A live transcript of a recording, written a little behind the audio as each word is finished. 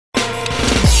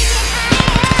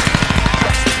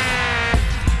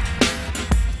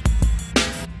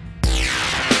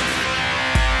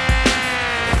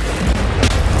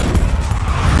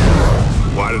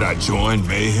Join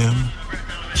Mayhem?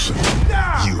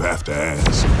 You have to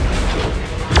ask.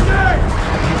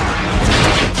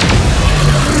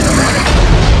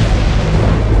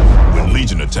 When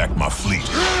Legion attacked my fleet,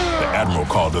 the Admiral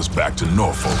called us back to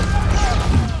Norfolk.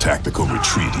 Tactical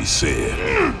retreat, he said.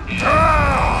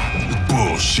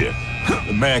 Bullshit.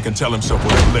 The man can tell himself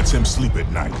whatever lets him sleep at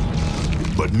night.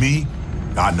 But me,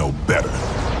 I know better.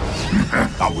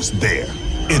 I was there,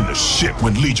 in the ship,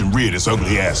 when Legion reared his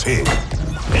ugly ass head.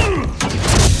 A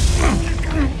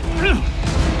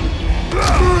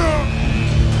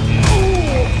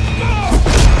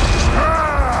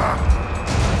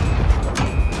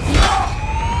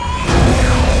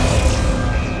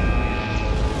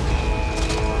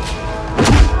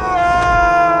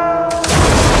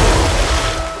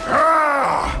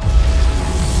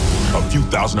few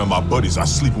thousand of my buddies are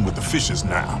sleeping with the fishes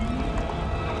now.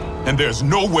 And there's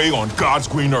no way on God's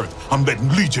green earth I'm letting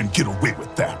Legion get away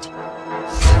with that.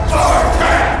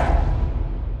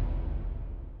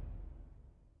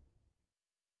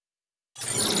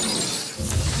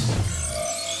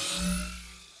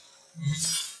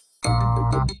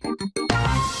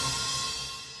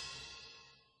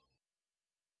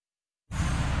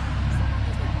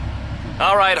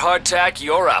 All right, Hardtack,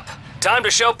 you're up. Time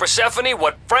to show Persephone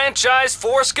what Franchise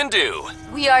Force can do.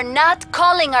 We are not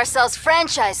calling ourselves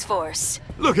Franchise Force.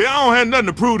 Look here, I don't have nothing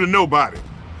to prove to nobody.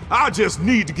 I just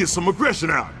need to get some aggression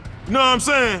out. You know what I'm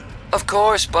saying? Of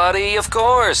course, buddy, of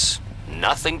course.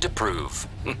 Nothing to prove.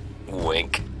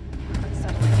 Wink.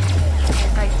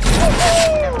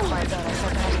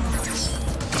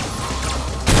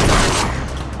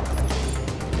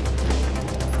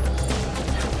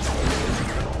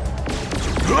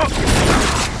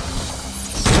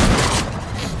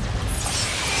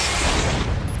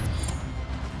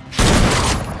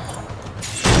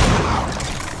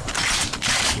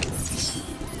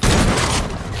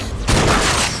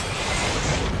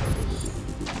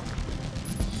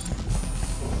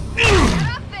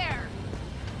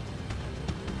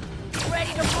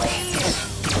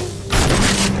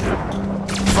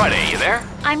 Friday, you there?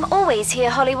 I'm always here,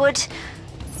 Hollywood.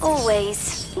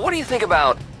 Always. What do you think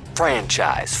about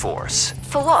Franchise Force?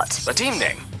 For what? A team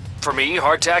name. For me,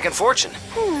 Hardtack and Fortune.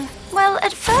 Well,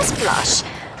 at first blush,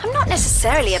 I'm not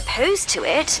necessarily opposed to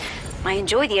it. I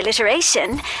enjoy the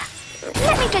alliteration.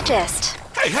 Let me digest.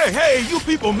 Hey, you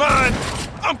people mind?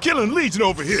 I'm killing Legion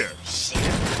over here.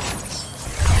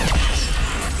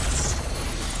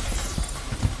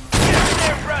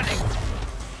 They're running.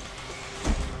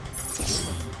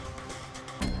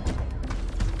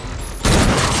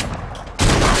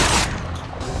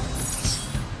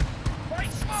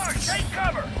 Fight smart, take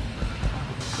cover.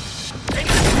 Take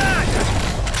the shot.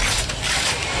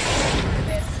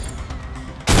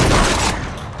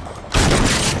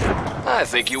 I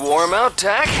think you wore him out,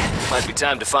 Tack. Might be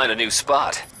time to find a new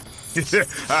spot.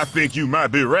 I think you might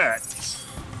be right.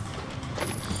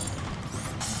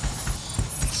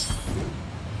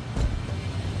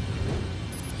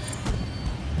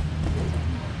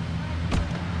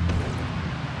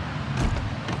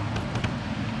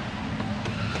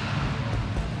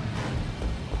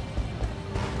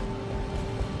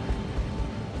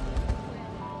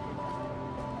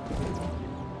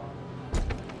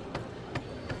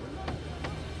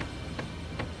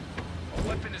 A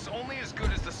weapon is only as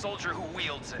good as the soldier who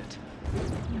wields it.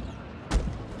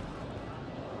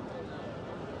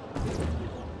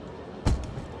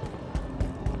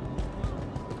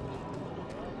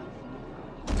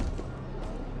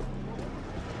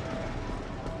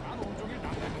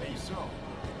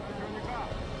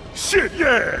 Shit,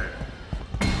 yeah!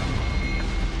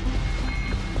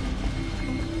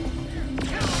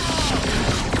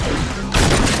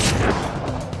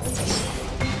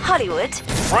 Hollywood,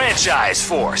 Franchise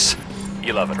Force.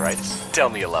 You love it, right? Tell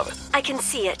me you love it. I can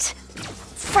see it.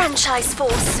 Franchise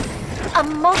Force. A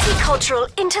multicultural,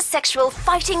 intersexual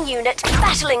fighting unit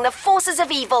battling the forces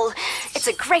of evil. It's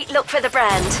a great look for the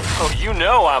brand. Oh, you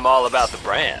know I'm all about the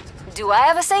brand. Do I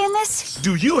have a say in this?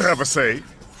 Do you have a say?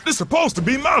 This is supposed to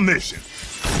be my mission.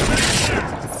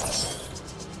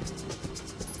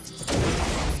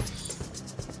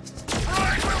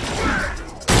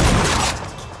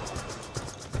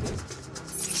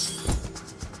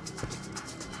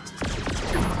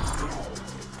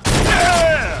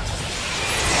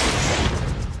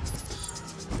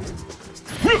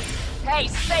 Hey,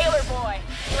 sailor boy,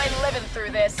 you ain't living through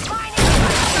this.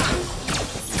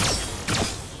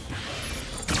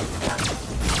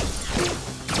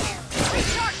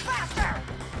 Recharge faster!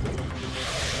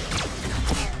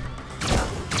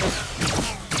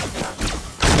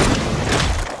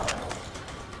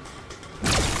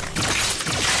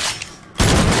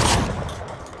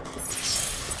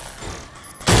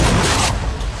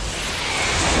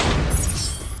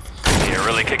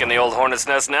 really kicking the old hornet's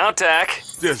nest now, Tack.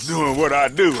 Just doing what I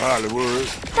do, Hollywood.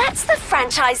 That's the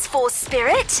franchise force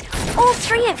spirit. All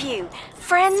three of you.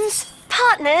 Friends,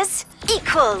 partners,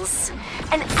 equals.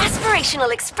 An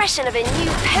aspirational expression of a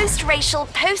new post-racial,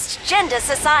 post-gender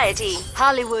society.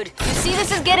 Hollywood, you see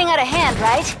this is getting out of hand,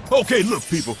 right? Okay, look,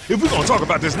 people. If we're gonna talk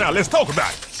about this now, let's talk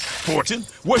about it. Fortune,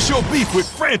 what's your beef with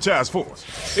Franchise Force?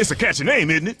 It's a catchy name,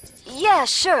 isn't it? Yeah,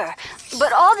 sure.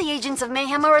 But all the Agents of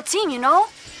Mayhem are a team, you know?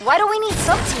 Why do we need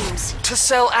sub-teams? To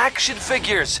sell action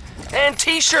figures and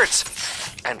t-shirts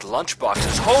and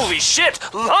lunchboxes. Holy shit,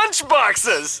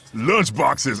 lunchboxes!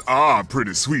 Lunchboxes are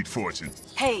pretty sweet, Fortune.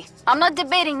 Hey, I'm not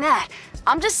debating that.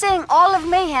 I'm just saying all of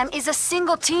Mayhem is a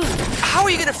single team. How are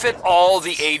you gonna fit all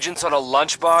the agents on a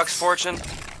lunchbox, Fortune?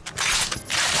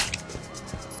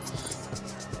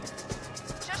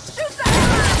 Just shoot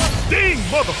that! Ding,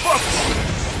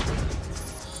 motherfucker!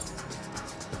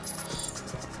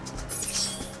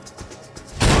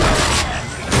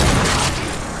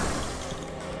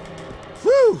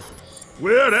 Whew!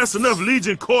 Well, that's enough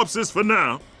Legion corpses for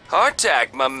now.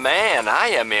 Ataque, my man, I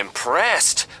am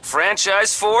impressed.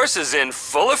 Franchise Force is in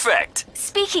full effect.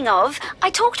 Speaking of, I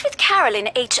talked with Carol in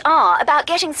HR about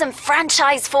getting some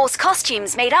franchise force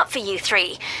costumes made up for you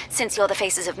three, since you're the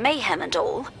faces of Mayhem and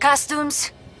all.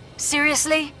 Costumes?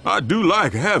 Seriously? I do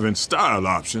like having style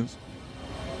options.